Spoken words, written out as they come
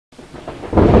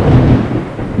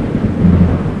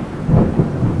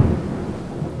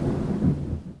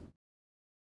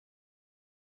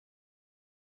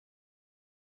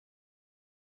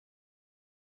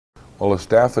Well, a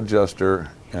staff adjuster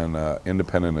and an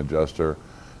independent adjuster,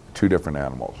 two different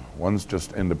animals. One's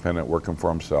just independent, working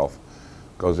for himself,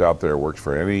 goes out there, works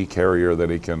for any carrier that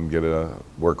he can get a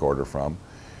work order from.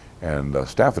 And a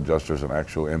staff adjuster is an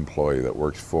actual employee that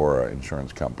works for an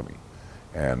insurance company.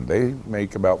 And they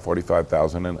make about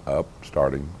 $45,000 and up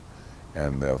starting.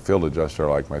 And the field adjuster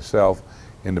like myself,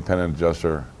 independent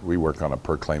adjuster, we work on a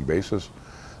per claim basis.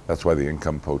 That's why the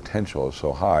income potential is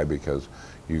so high, because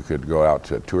you could go out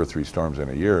to 2 or 3 storms in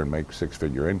a year and make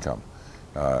six-figure income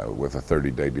with a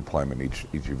 30-day deployment each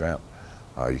event.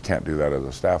 You can't do that as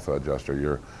a staff adjuster.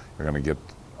 You're going to get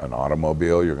an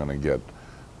automobile, you're going to get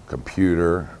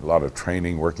computer, a lot of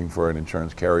training working for an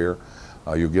insurance carrier.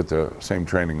 You'll get the same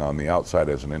training on the outside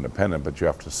as an independent, but you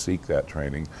have to seek that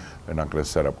training. They're not going to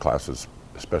set up classes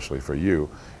especially for you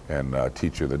and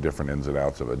teach you the different ins and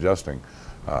outs of adjusting.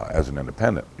 As an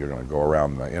independent, you're going to go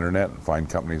around the internet and find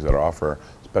companies that offer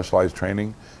specialized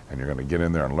training, and you're going to get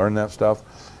in there and learn that stuff,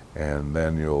 and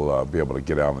then you'll be able to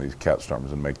get out on these cat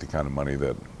storms and make the kind of money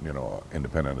that, you know, an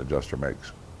independent adjuster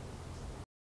makes.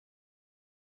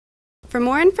 For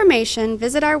more information,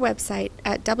 visit our website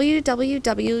at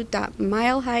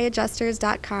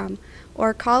www.milehighadjusters.com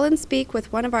or call and speak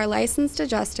with one of our licensed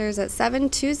adjusters at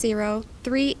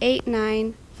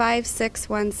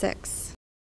 720-389-5616.